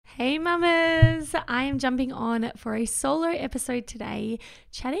Hey mamas, I am jumping on for a solo episode today,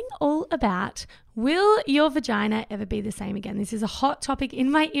 chatting all about will your vagina ever be the same again? This is a hot topic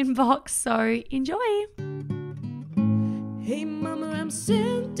in my inbox, so enjoy. Hey mama, I'm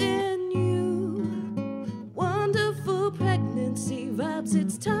sending you wonderful pregnancy vibes.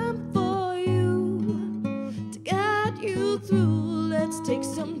 It's time for you to guide you through. Let's take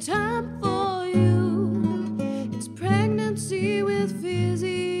some time for you. It's pregnancy with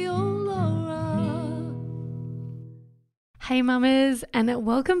Physio Laura. Hey mamas, and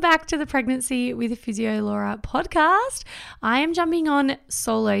welcome back to the Pregnancy with Physio Laura podcast. I am jumping on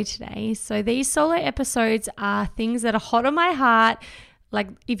solo today. So these solo episodes are things that are hot on my heart. Like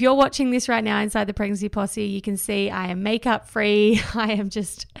if you're watching this right now inside the Pregnancy Posse, you can see I am makeup free. I am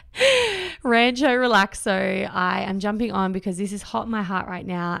just rancho relaxo. I am jumping on because this is hot in my heart right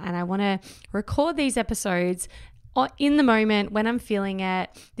now, and I want to record these episodes in the moment when I'm feeling it.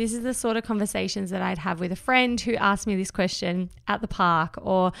 This is the sort of conversations that I'd have with a friend who asked me this question at the park,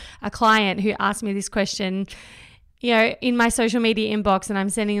 or a client who asked me this question, in my social media inbox, and I'm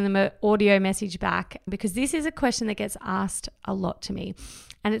sending them an audio message back because this is a question that gets asked a lot to me.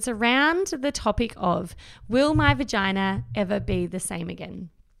 And it's around the topic of, will my vagina ever be the same again?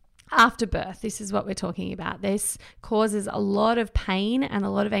 After birth, this is what we're talking about. This causes a lot of pain and a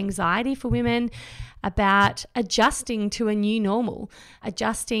lot of anxiety for women about adjusting to a new normal,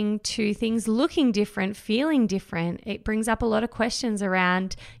 adjusting to things looking different, feeling different. It brings up a lot of questions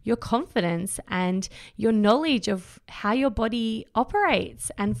around your confidence and your knowledge of how your body operates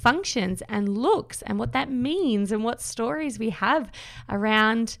and functions and looks and what that means and what stories we have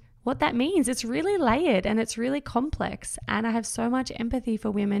around what that means. It's really layered and it's really complex. And I have so much empathy for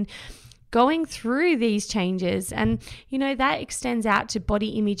women going through these changes. And, that extends out to body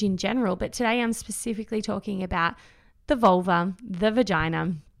image in general. But today I'm specifically talking about the vulva, the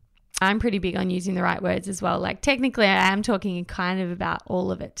vagina. I'm pretty big on using the right words as well. Like technically I am talking kind of about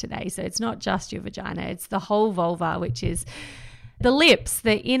all of it today. So it's not just your vagina, it's the whole vulva, which is the lips,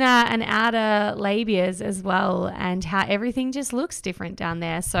 the inner and outer labias as well, and how everything just looks different down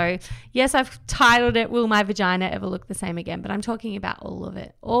there. So yes, I've titled it, Will My Vagina Ever Look the Same Again? But I'm talking about all of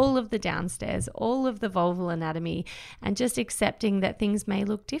it, all of the downstairs, all of the vulval anatomy, and just accepting that things may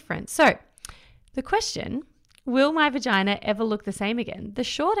look different. So the question, will my vagina ever look the same again? The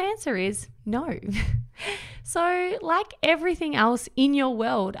short answer is no. So like everything else in your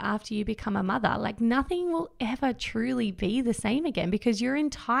world after you become a mother, like nothing will ever truly be the same again because your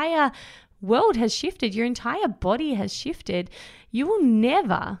entire world has shifted. Your entire body has shifted. You will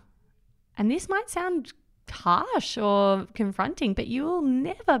never, and this might sound harsh or confronting, but you will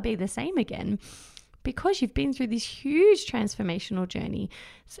never be the same again because you've been through this huge transformational journey.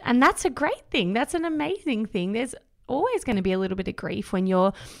 And that's a great thing. That's an amazing thing. There's always going to be a little bit of grief when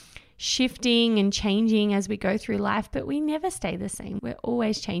you're shifting and changing as we go through life, but we never stay the same. We're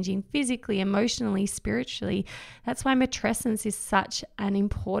always changing physically, emotionally, spiritually. That's why matrescence is such an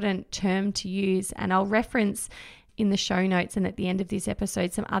important term to use. And I'll reference in the show notes and at the end of this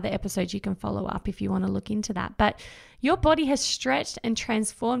episode some other episodes you can follow up if you want to look into that. But your body has stretched and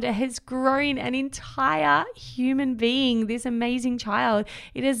transformed. It has grown an entire human being, this amazing child.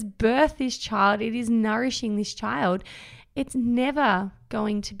 It has birthed this child. It is nourishing this child. It's never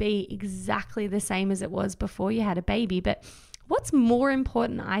going to be exactly the same as it was before you had a baby. But what's more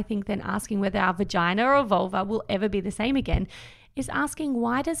important, I think, than asking whether our vagina or vulva will ever be the same again is asking,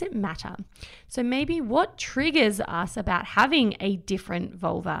 why does it matter? So maybe what triggers us about having a different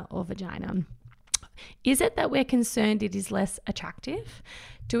vulva or vagina? Is it that we're concerned it is less attractive?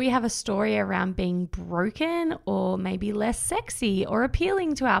 Do we have a story around being broken or maybe less sexy or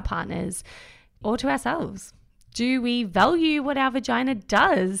appealing to our partners or to ourselves? Do we value what our vagina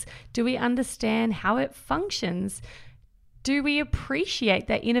does? Do we understand how it functions? Do we appreciate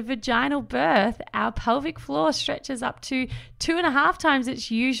that in a vaginal birth, our pelvic floor stretches up to 2.5 times its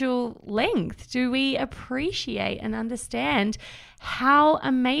usual length? Do we appreciate and understand how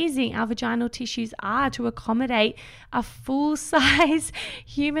amazing our vaginal tissues are to accommodate a full-size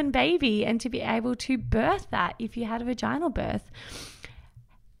human baby and to be able to birth that if you had a vaginal birth?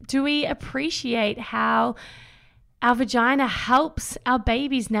 Do we appreciate how our vagina helps our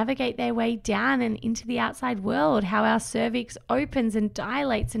babies navigate their way down and into the outside world, how our cervix opens and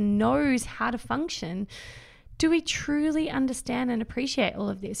dilates and knows how to function? Do we truly understand and appreciate all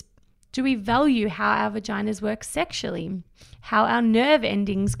of this? Do we value how our vaginas work sexually, how our nerve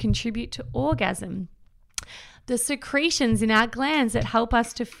endings contribute to orgasm, the secretions in our glands that help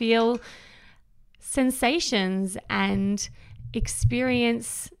us to feel sensations and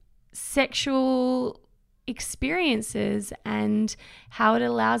experience sexual experiences and how it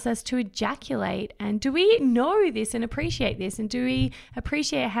allows us to ejaculate. And do we know this and appreciate this? And do we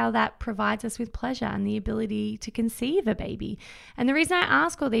appreciate how that provides us with pleasure and the ability to conceive a baby? And the reason I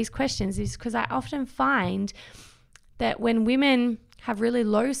ask all these questions is because I often find that when women have really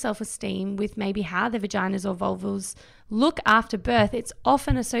low self-esteem with maybe how their vaginas or vulvas look after birth, it's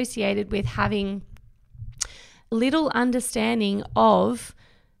often associated with having little understanding of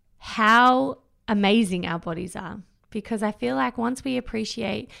how amazing our bodies are. Because I feel like once we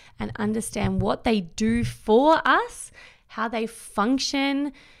appreciate and understand what they do for us, how they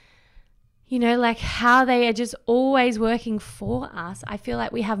function, like how they are just always working for us, I feel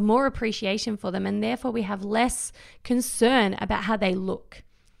like we have more appreciation for them, and therefore we have less concern about how they look.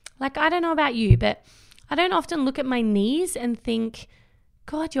 Like, I don't know about you, but I don't often look at my knees and think,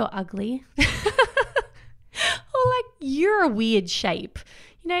 God, you're ugly. Or like, you're a weird shape.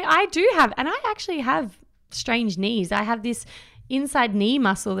 I do have, and I actually have strange knees. I have this inside knee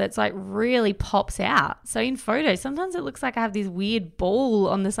muscle that's like really pops out. So in photos, sometimes it looks like I have this weird ball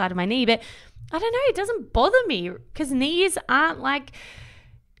on the side of my knee, but I don't know, it doesn't bother me because knees aren't like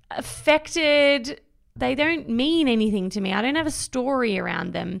affected. They don't mean anything to me. I don't have a story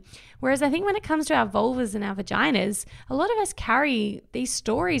around them. Whereas I think when it comes to our vulvas and our vaginas, a lot of us carry these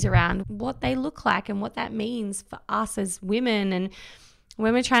stories around what they look like and what that means for us as women. And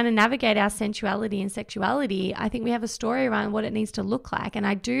when we're trying to navigate our sensuality and sexuality, I think we have a story around what it needs to look like. And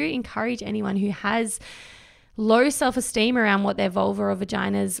I do encourage anyone who has low self-esteem around what their vulva or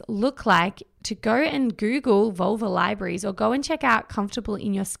vaginas look like to go and Google vulva libraries or go and check out Comfortable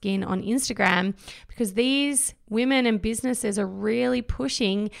in Your Skin on Instagram, because these women and businesses are really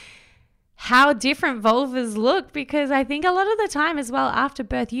pushing how different vulvas look, because I think a lot of the time as well after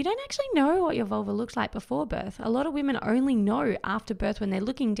birth, you don't actually know what your vulva looks like before birth. A lot of women only know after birth when they're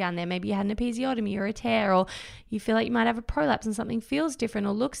looking down there. Maybe you had an episiotomy or a tear, or you feel like you might have a prolapse and something feels different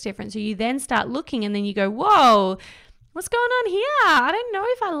or looks different. So you then start looking and then you go, whoa, what's going on here? I don't know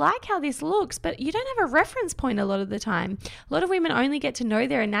if I like how this looks, but you don't have a reference point a lot of the time. A lot of women only get to know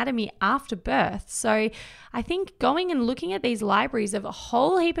their anatomy after birth. So I think going and looking at these libraries of a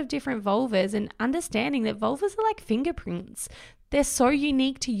whole heap of different vulvas and understanding that vulvas are like fingerprints. They're so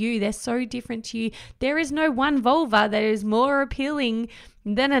unique to you. They're so different to you. There is no one vulva that is more appealing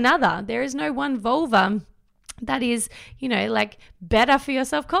than another. There is no one vulva that is, like better for your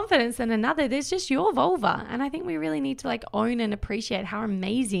self-confidence than another. There's just your vulva. And I think we really need to like own and appreciate how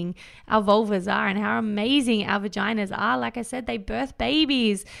amazing our vulvas are and how amazing our vaginas are. Like I said, they birth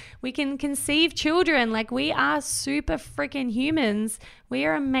babies. We can conceive children. Like, we are super freaking humans. We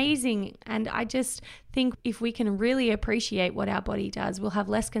are amazing. And I just think if we can really appreciate what our body does, we'll have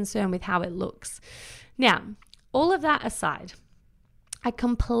less concern with how it looks. Now, all of that aside, I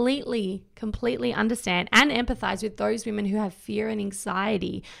completely understand and empathize with those women who have fear and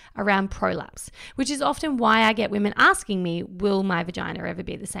anxiety around prolapse, which is often why I get women asking me, will my vagina ever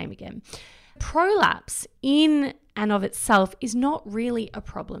be the same again? Prolapse in and of itself is not really a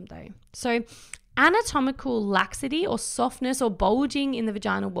problem though. So anatomical laxity or softness or bulging in the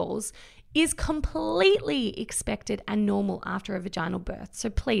vaginal walls is completely expected and normal after a vaginal birth. So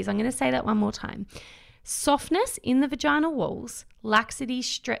please, I'm going to say that one more time. Softness in the vaginal walls, laxity,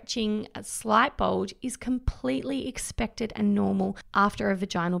 stretching, a slight bulge is completely expected and normal after a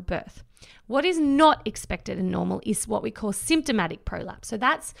vaginal birth. What is not expected and normal is what we call symptomatic prolapse. So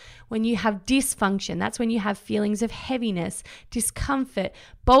that's when you have dysfunction. That's when you have feelings of heaviness, discomfort,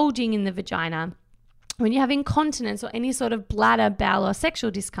 bulging in the vagina. When you have incontinence or any sort of bladder, bowel, or sexual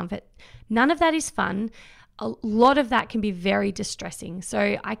discomfort. None of that is fun. A lot of that can be very distressing.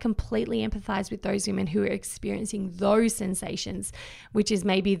 So I completely empathize with those women who are experiencing those sensations, which is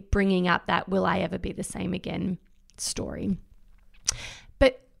maybe bringing up that will I ever be the same again story.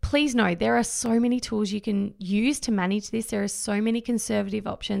 But please know there are so many tools you can use to manage this. There are so many conservative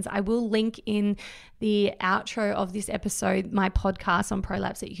options. I will link in the outro of this episode my podcast on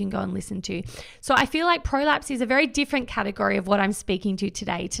prolapse that you can go and listen to. So I feel like prolapse is a very different category of what I'm speaking to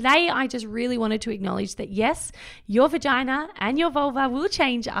today. Today, I just really wanted to acknowledge that yes, your vagina and your vulva will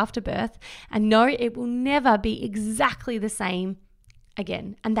change after birth, and no, it will never be exactly the same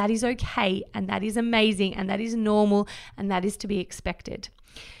again. And that is okay, and that is amazing, and that is normal, and that is to be expected.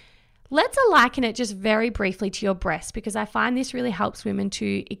 Let's liken it just very briefly to your breast, because I find this really helps women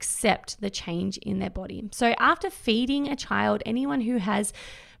to accept the change in their body. So after feeding a child, anyone who has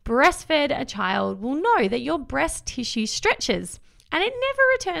breastfed a child will know that your breast tissue stretches and it never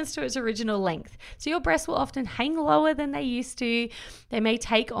returns to its original length. So your breasts will often hang lower than they used to. They may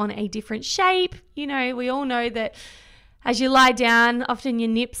take on a different shape. We all know that As you lie down, often your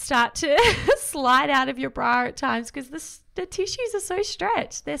nips start to slide out of your bra at times because the tissues are so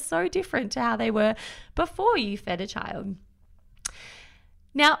stretched. They're so different to how they were before you fed a child.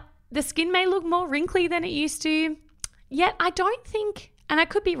 Now, the skin may look more wrinkly than it used to, yet I don't think, and I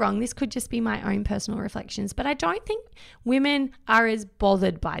could be wrong, this could just be my own personal reflections, but I don't think women are as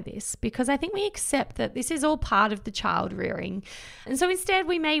bothered by this because I think we accept that this is all part of the child rearing. And so instead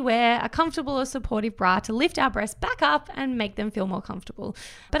we may wear a comfortable or supportive bra to lift our breasts back up and make them feel more comfortable.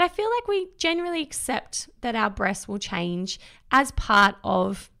 But I feel like we generally accept that our breasts will change as part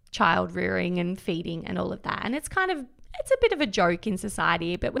of child rearing and feeding and all of that. And it's a bit of a joke in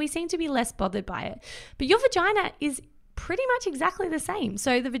society, but we seem to be less bothered by it. But your vagina is pretty much exactly the same.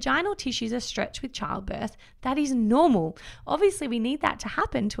 So the vaginal tissues are stretched with childbirth. That is normal. Obviously, we need that to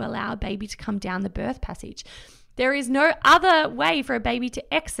happen to allow a baby to come down the birth passage. There is no other way for a baby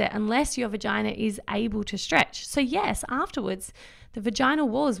to exit unless your vagina is able to stretch. So yes, afterwards, the vaginal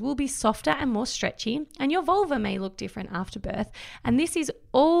walls will be softer and more stretchy, and your vulva may look different after birth. And this is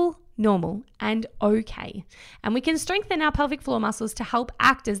all normal and okay. And we can strengthen our pelvic floor muscles to help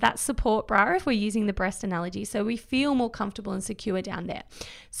act as that support bra if we're using the breast analogy, so we feel more comfortable and secure down there.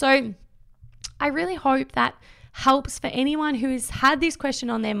 So I really hope that helps for anyone who has had this question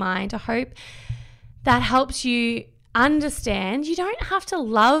on their mind. I hope that helps you understand you don't have to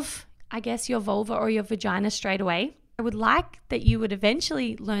love, I guess, your vulva or your vagina straight away. I would like that you would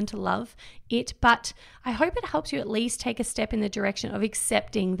eventually learn to love it, but I hope it helps you at least take a step in the direction of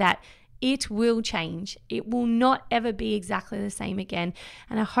accepting that it will change. It will not ever be exactly the same again.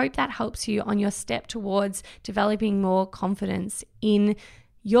 And I hope that helps you on your step towards developing more confidence in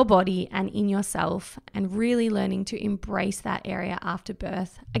your body and in yourself and really learning to embrace that area after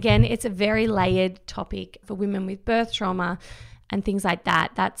birth. Again, it's a very layered topic for women with birth trauma and things like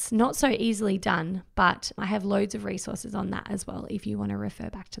that. That's not so easily done, but I have loads of resources on that as well if you want to refer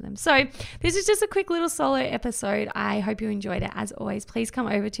back to them. So this is just a quick little solo episode. I hope you enjoyed it. As always, please come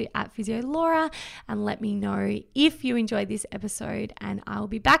over to @PhysioLaura and let me know if you enjoyed this episode, and I'll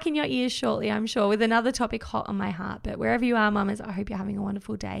be back in your ears shortly, I'm sure, with another topic hot on my heart. But wherever you are, mamas, I hope you're having a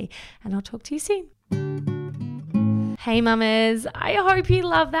wonderful day, and I'll talk to you soon. Hey mamas, I hope you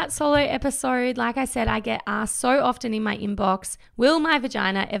love that solo episode. Like I said, I get asked so often in my inbox, will my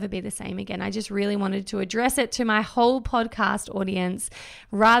vagina ever be the same again? I just really wanted to address it to my whole podcast audience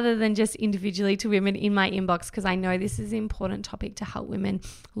rather than just individually to women in my inbox, because I know this is an important topic to help women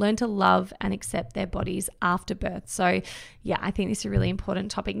learn to love and accept their bodies after birth. So yeah, I think this is a really important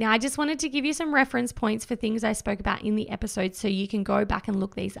topic. Now, I just wanted to give you some reference points for things I spoke about in the episode so you can go back and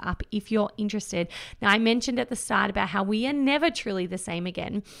look these up if you're interested. Now, I mentioned at the start about how we are never truly the same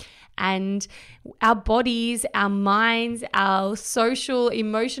again. And our bodies, our minds, our social,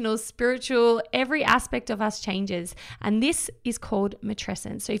 emotional, spiritual, every aspect of us changes. And this is called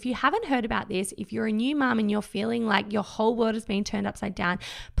matrescence. So if you haven't heard about this, if you're a new mom and you're feeling like your whole world has been turned upside down,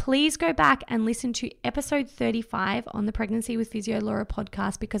 please go back and listen to episode 35 on the Pregnancy with Physio Laura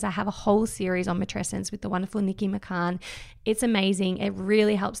podcast, because I have a whole series on matrescence with the wonderful Nikki McCann. It's amazing. It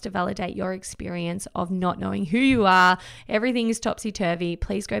really helps to validate your experience of not knowing who you are. Everything is topsy-turvy.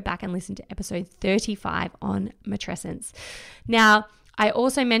 Please go back and listen to episode 35 on matrescence. Now, I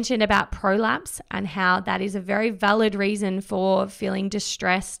also mentioned about prolapse and how that is a very valid reason for feeling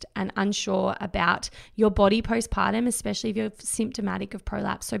distressed and unsure about your body postpartum, especially if you're symptomatic of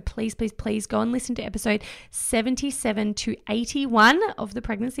prolapse. So please, please, please go and listen to episode 77 to 81 of the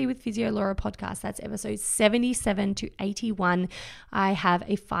Pregnancy with Physio Laura podcast. That's episode 77 to 81. I have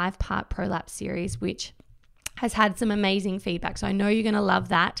a 5-part prolapse series, which has had some amazing feedback. So I know you're going to love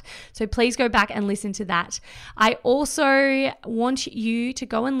that. So please go back and listen to that. I also want you to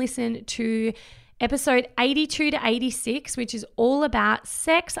go and listen to episode 82 to 86, which is all about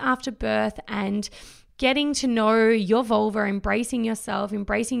sex after birth and getting to know your vulva, embracing yourself,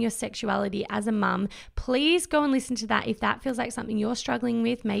 embracing your sexuality as a mum. Please go and listen to that if that feels like something you're struggling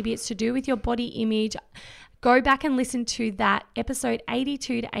with. Maybe it's to do with your body image. Go back and listen to that episode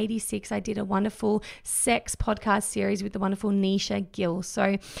 82 to 86. I did a wonderful sex podcast series with the wonderful Nisha Gill.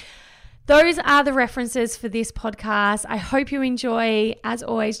 So those are the references for this podcast. I hope you enjoy. As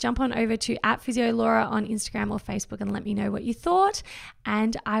always, jump on over to @PhysioLaura on Instagram or Facebook and let me know what you thought.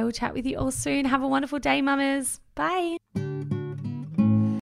 And I will chat with you all soon. Have a wonderful day, mamas. Bye.